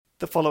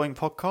The following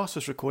podcast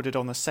was recorded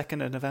on the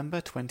 2nd of November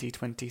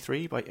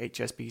 2023 by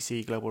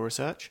HSBC Global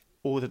Research.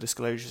 All the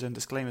disclosures and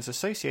disclaimers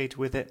associated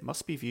with it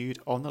must be viewed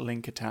on the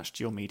link attached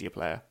to your media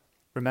player.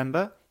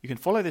 Remember, you can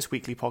follow this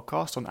weekly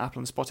podcast on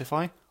Apple and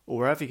Spotify or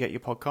wherever you get your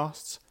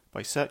podcasts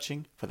by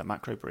searching for The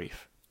Macro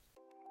Brief.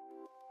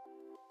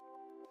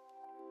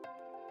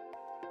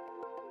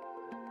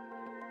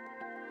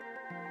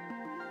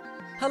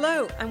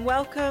 Hello and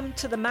welcome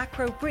to The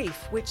Macro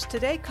Brief, which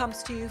today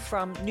comes to you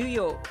from New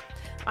York.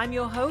 I'm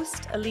your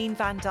host, Aline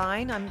Van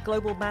Dyne. I'm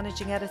Global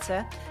Managing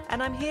Editor,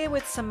 and I'm here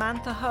with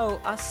Samantha Ho,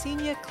 our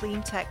Senior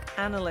Clean Tech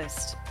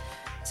Analyst.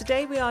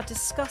 Today we are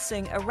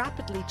discussing a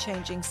rapidly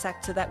changing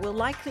sector that will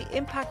likely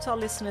impact our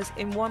listeners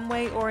in one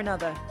way or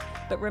another,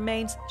 but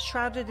remains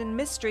shrouded in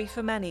mystery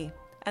for many,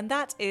 and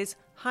that is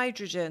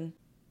hydrogen.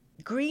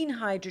 Green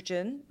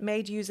hydrogen,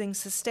 made using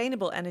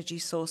sustainable energy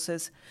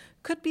sources,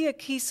 could be a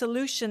key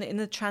solution in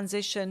the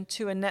transition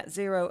to a net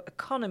zero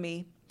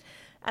economy.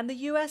 And the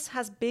US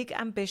has big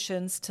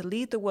ambitions to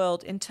lead the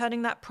world in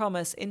turning that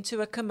promise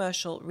into a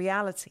commercial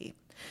reality.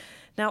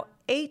 Now,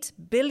 $8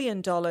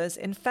 billion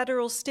in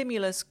federal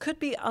stimulus could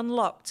be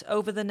unlocked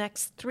over the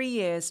next 3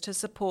 years to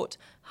support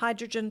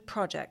hydrogen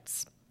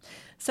projects.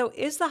 So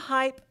is the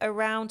hype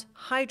around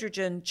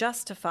hydrogen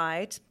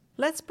justified?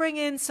 Let's bring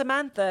in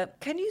Samantha.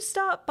 Can you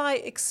start by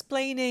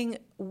explaining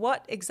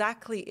what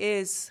exactly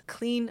is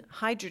clean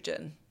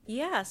hydrogen?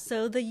 Yeah,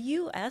 so the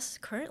U.S.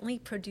 currently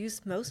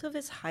produces most of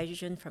its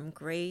hydrogen from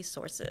gray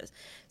sources.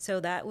 So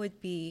that would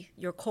be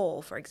your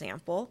coal, for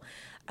example.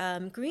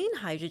 Green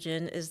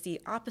hydrogen is the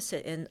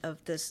opposite end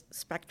of this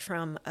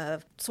spectrum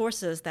of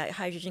sources that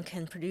hydrogen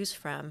can produce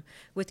from,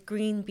 with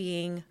green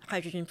being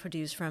hydrogen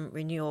produced from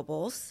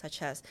renewables,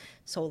 such as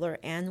solar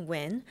and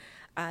wind.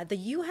 The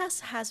U.S.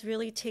 has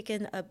really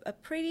taken a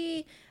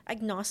pretty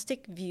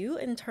agnostic view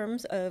in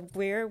terms of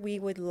where we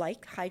would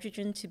like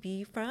hydrogen to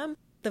be from.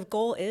 The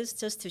goal is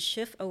just to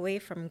shift away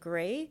from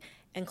gray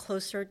and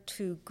closer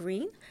to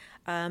green.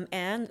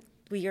 And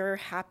we are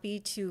happy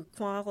to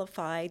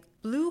qualify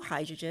blue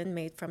hydrogen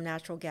made from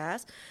natural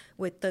gas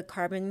with the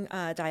carbon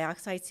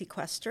dioxide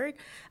sequestered.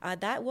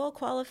 That will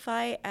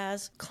qualify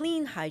as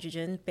clean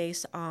hydrogen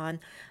based on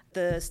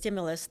the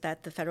stimulus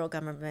that the federal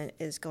government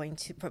is going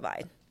to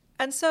provide.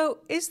 And so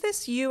is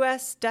this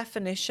US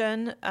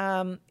definition,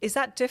 is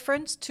that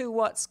different to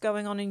what's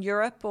going on in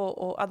Europe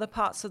or other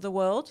parts of the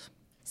world?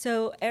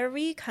 So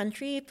every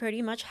country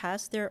pretty much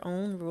has their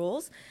own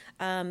rules.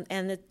 And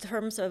in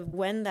terms of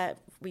when that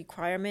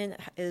requirement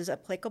is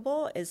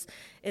applicable, it's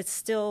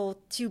still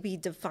to be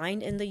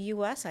defined in the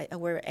U.S.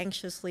 We're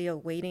anxiously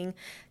awaiting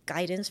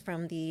guidance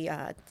from the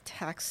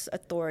tax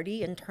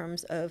authority in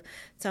terms of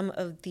some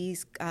of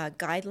these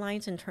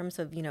guidelines in terms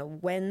of,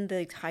 when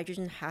the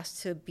hydrogen has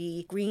to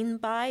be green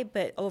by.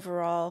 But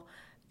overall,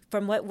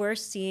 from what we're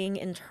seeing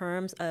in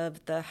terms of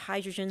the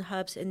Hydrogen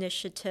Hubs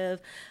initiative,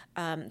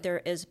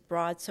 there is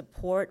broad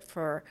support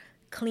for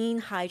clean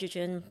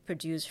hydrogen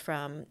produced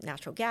from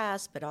natural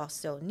gas, but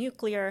also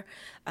nuclear.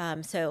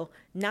 So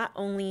not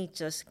only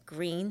just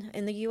green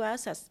in the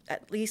U.S.,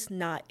 at least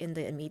not in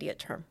the immediate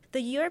term.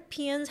 The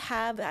Europeans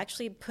have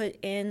actually put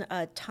in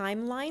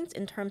timelines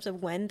in terms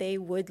of when they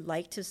would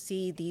like to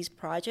see these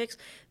projects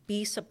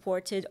be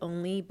supported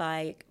only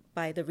by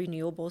the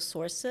renewable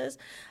sources.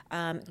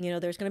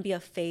 There's going to be a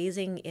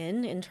phasing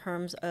in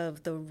terms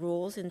of the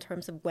rules, in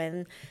terms of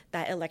when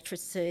that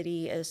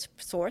electricity is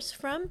sourced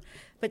from.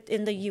 But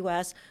in the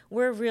U.S.,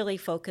 we're really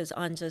focused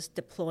on just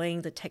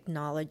deploying the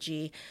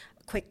technology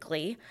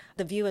quickly.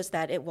 The view is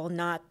that it will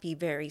not be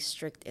very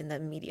strict in the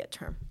immediate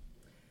term.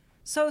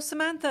 So,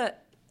 Samantha,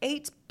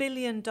 $8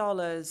 billion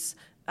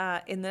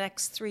in the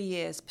next 3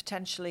 years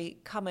potentially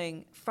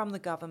coming from the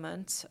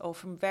government or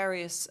from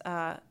various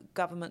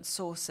government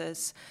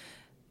sources.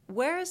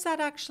 Where is that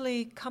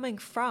actually coming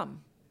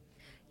from?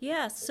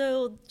 Yeah,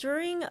 so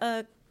during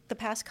the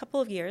past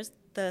couple of years,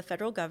 the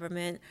federal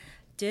government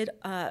did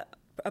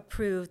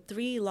approve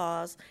 3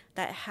 laws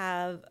that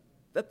have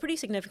a pretty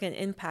significant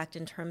impact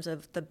in terms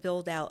of the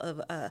build out of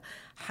a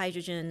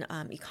hydrogen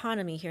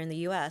economy here in the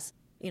U.S.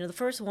 The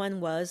first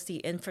one was the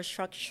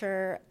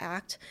Infrastructure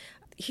Act.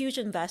 Huge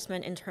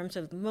investment in terms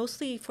of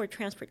mostly for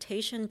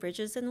transportation,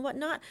 bridges and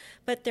whatnot,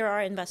 but there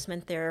are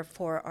investment there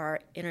for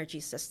our energy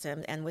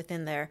system, and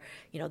within there,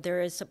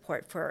 there is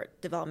support for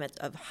development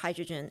of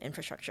hydrogen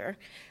infrastructure.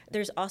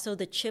 There's also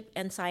the CHIP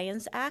and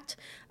Science Act.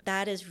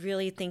 That is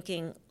really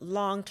thinking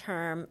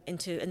long-term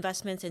into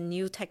investments in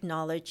new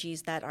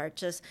technologies that are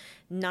just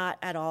not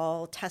at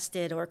all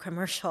tested or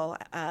commercial.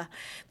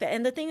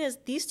 And the thing is,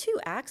 these 2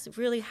 acts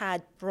really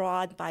had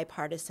broad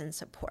bipartisan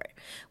support.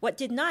 What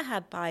did not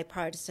have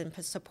bipartisan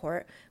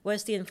support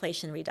was the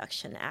Inflation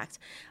Reduction Act.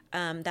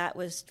 That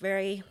was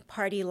very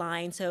party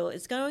line. So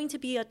it's going to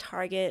be a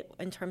target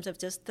in terms of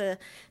just the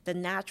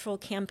natural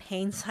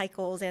campaign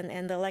cycles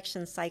and the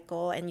election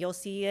cycle, and you'll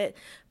see it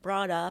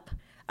brought up.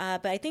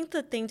 But I think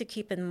the thing to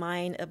keep in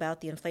mind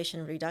about the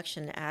Inflation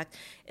Reduction Act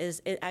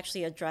is it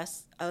actually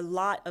addressed a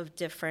lot of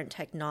different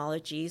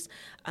technologies,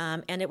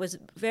 and it was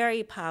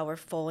very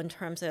powerful in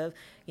terms of,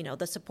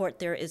 the support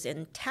there is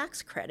in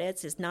tax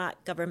credits. It's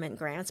not government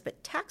grants,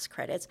 but tax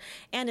credits,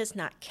 and it's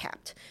not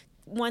capped.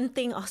 One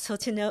thing also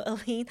to note,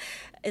 Aline,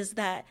 is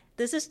that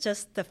this is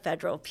just the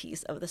federal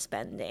piece of the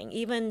spending.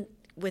 Even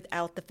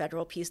without the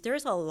federal piece,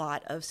 there's a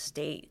lot of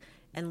state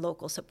and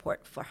local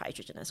support for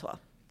hydrogen as well.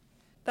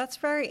 That's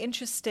very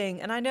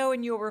interesting. And I know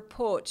in your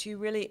report, you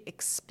really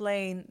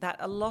explain that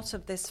a lot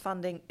of this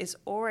funding is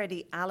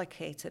already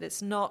allocated.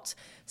 It's not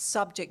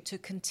subject to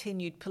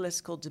continued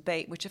political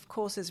debate, which of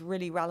course is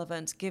really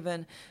relevant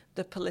given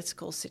the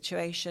political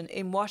situation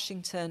in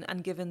Washington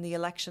and given the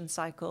election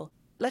cycle.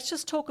 Let's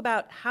just talk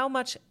about how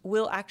much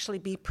will actually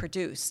be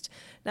produced.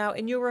 Now,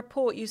 in your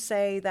report, you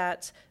say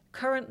that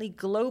currently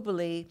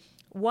globally,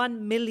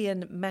 1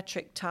 million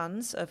metric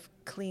tons of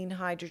clean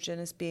hydrogen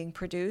is being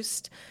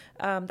produced.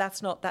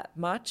 That's not that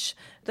much.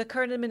 The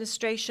current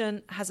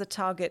administration has a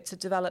target to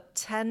develop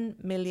 10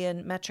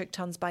 million metric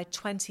tons by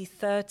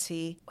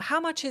 2030. How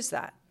much is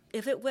that?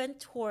 If it went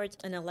towards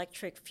an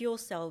electric fuel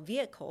cell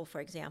vehicle, for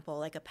example,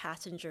 like a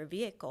passenger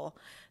vehicle,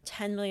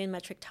 10 million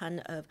metric ton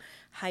of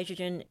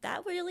hydrogen,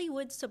 that really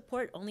would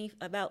support only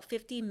about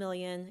 50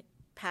 million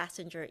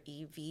passenger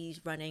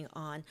EVs running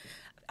on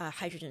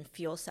hydrogen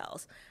fuel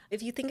cells.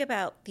 If you think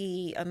about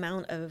the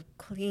amount of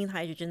clean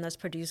hydrogen that's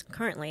produced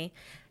currently,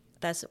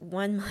 that's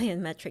 1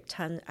 million metric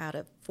ton out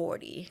of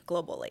 40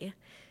 globally.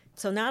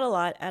 So not a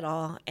lot at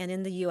all. And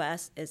in the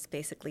US, it's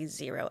basically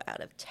 0 out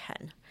of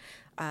 10.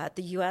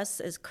 The US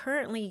is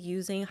currently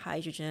using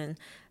hydrogen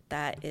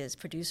that is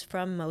produced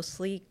from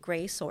mostly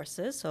gray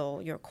sources, so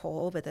your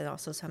coal, but then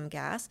also some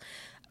gas.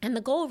 And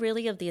the goal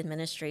really of the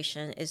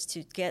administration is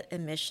to get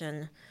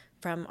emission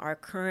from our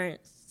current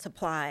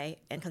supply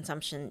and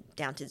consumption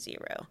down to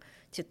 0,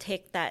 to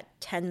take that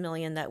 10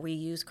 million that we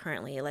use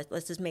currently,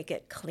 let's just make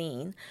it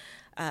clean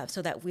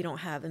so that we don't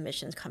have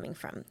emissions coming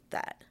from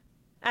that.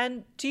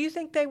 And do you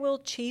think they will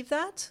achieve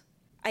that?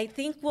 I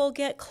think we'll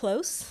get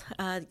close.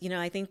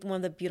 I think one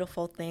of the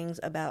beautiful things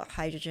about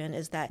hydrogen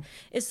is that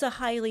it's a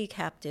highly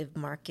captive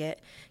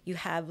market. You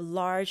have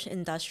large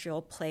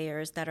industrial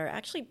players that are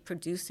actually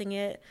producing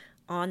it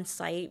on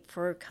site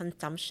for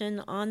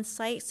consumption on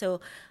site. So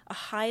a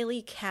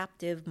highly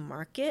captive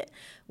market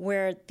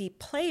where the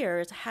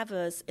players have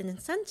an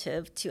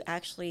incentive to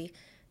actually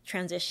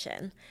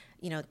transition.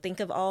 Think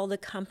of all the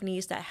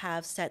companies that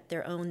have set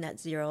their own net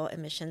zero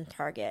emission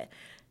target.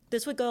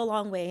 This would go a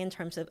long way in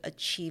terms of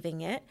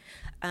achieving it.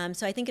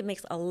 So I think it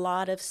makes a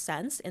lot of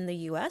sense in the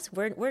US.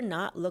 We're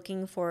not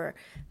looking for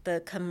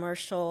the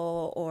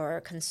commercial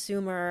or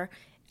consumer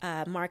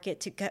market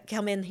to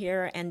come in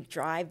here and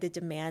drive the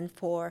demand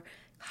for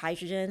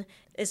hydrogen.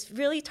 It's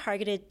really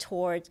targeted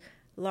towards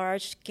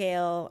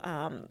large-scale,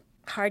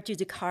 hard to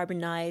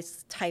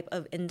decarbonize type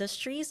of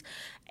industries.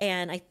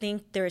 And I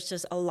think there's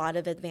just a lot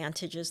of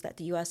advantages that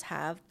the U.S.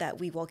 have that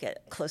we will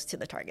get close to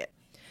the target.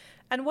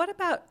 And what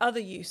about other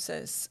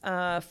uses?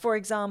 For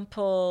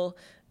example,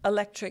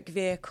 electric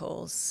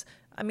vehicles.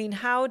 I mean,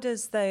 how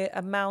does the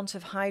amount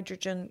of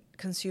hydrogen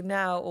consumed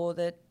now, or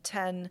the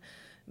 10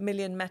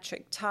 million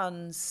metric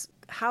tons,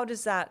 how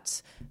does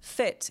that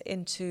fit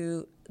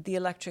into the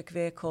electric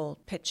vehicle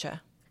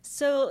picture?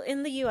 So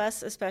in the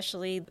U.S.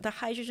 especially, the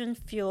hydrogen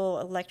fuel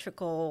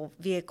electrical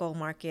vehicle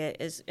market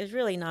is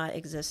really not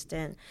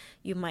existent.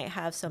 You might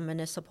have some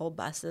municipal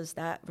buses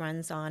that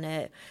runs on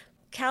it.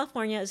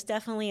 California is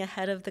definitely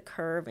ahead of the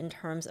curve in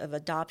terms of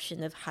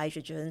adoption of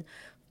hydrogen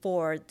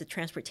for the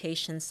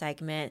transportation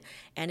segment.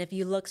 And if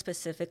you look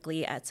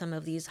specifically at some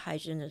of these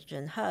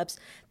hydrogen hubs,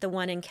 the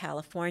one in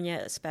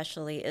California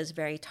especially is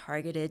very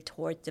targeted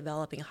toward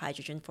developing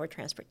hydrogen for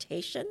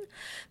transportation.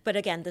 But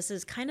again, this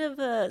is kind of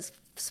a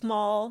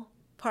small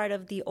part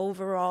of the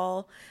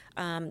overall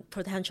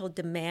potential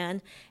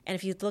demand. And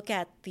if you look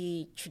at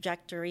the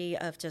trajectory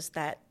of just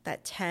that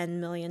 10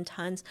 million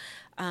tons,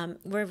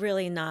 we're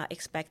really not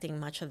expecting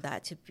much of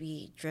that to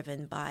be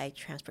driven by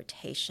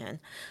transportation.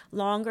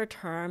 Longer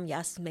term,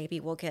 yes, maybe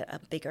we'll get a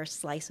bigger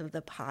slice of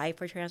the pie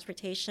for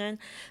transportation,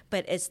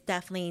 but it's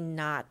definitely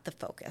not the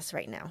focus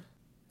right now.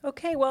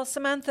 Okay, well,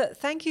 Samantha,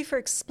 thank you for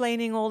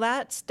explaining all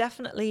that. It's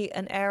definitely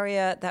an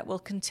area that will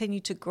continue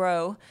to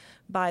grow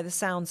by the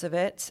sounds of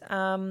it.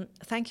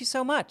 Thank you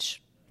so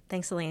much.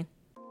 Thanks, Aline.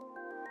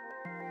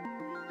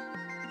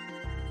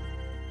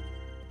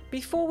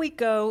 Before we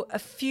go, a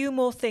few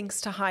more things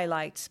to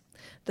highlight.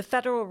 The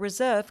Federal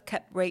Reserve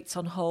kept rates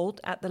on hold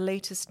at the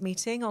latest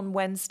meeting on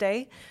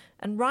Wednesday,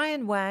 and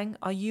Ryan Wang,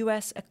 our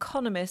U.S.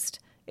 economist,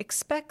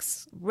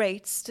 expects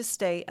rates to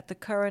stay at the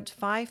current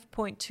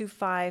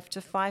 5.25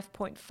 to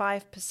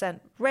 5.5%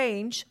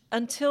 range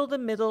until the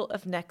middle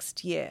of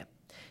next year.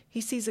 He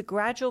sees a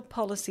gradual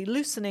policy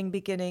loosening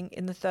beginning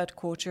in the third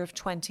quarter of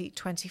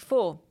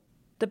 2024.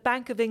 The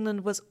Bank of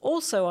England was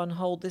also on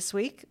hold this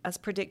week, as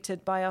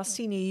predicted by our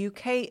senior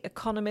UK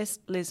economist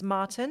Liz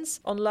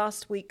Martins on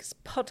last week's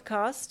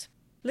podcast.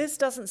 Liz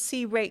doesn't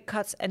see rate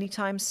cuts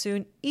anytime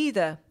soon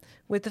either,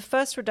 with the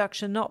first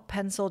reduction not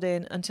penciled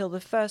in until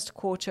the first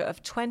quarter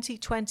of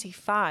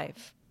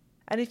 2025.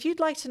 And if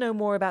you'd like to know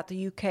more about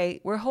the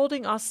UK, we're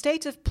holding our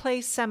State of Play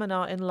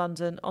seminar in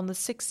London on the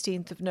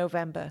 16th of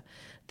November.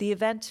 The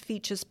event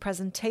features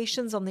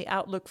presentations on the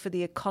outlook for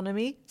the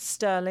economy,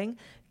 sterling,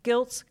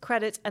 gilts,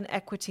 credit and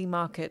equity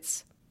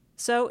markets.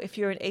 So if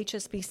you're an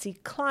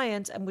HSBC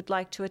client and would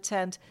like to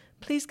attend,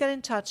 please get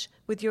in touch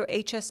with your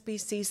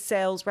HSBC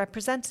sales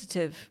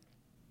representative.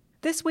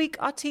 This week,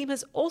 our team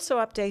has also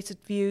updated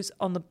views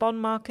on the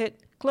bond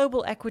market,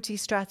 global equity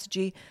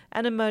strategy,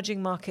 and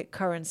emerging market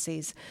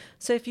currencies.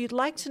 So if you'd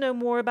like to know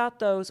more about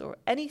those or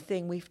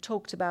anything we've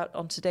talked about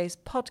on today's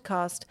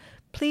podcast,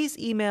 please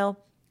email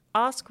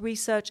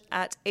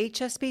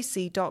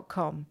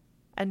askresearch@hsbc.com.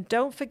 And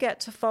don't forget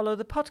to follow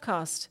the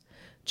podcast.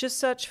 Just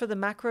search for the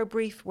Macro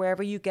Brief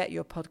wherever you get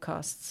your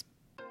podcasts.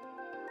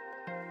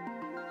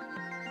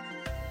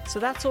 So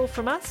that's all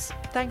from us.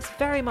 Thanks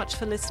very much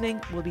for listening.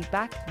 We'll be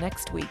back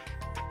next week.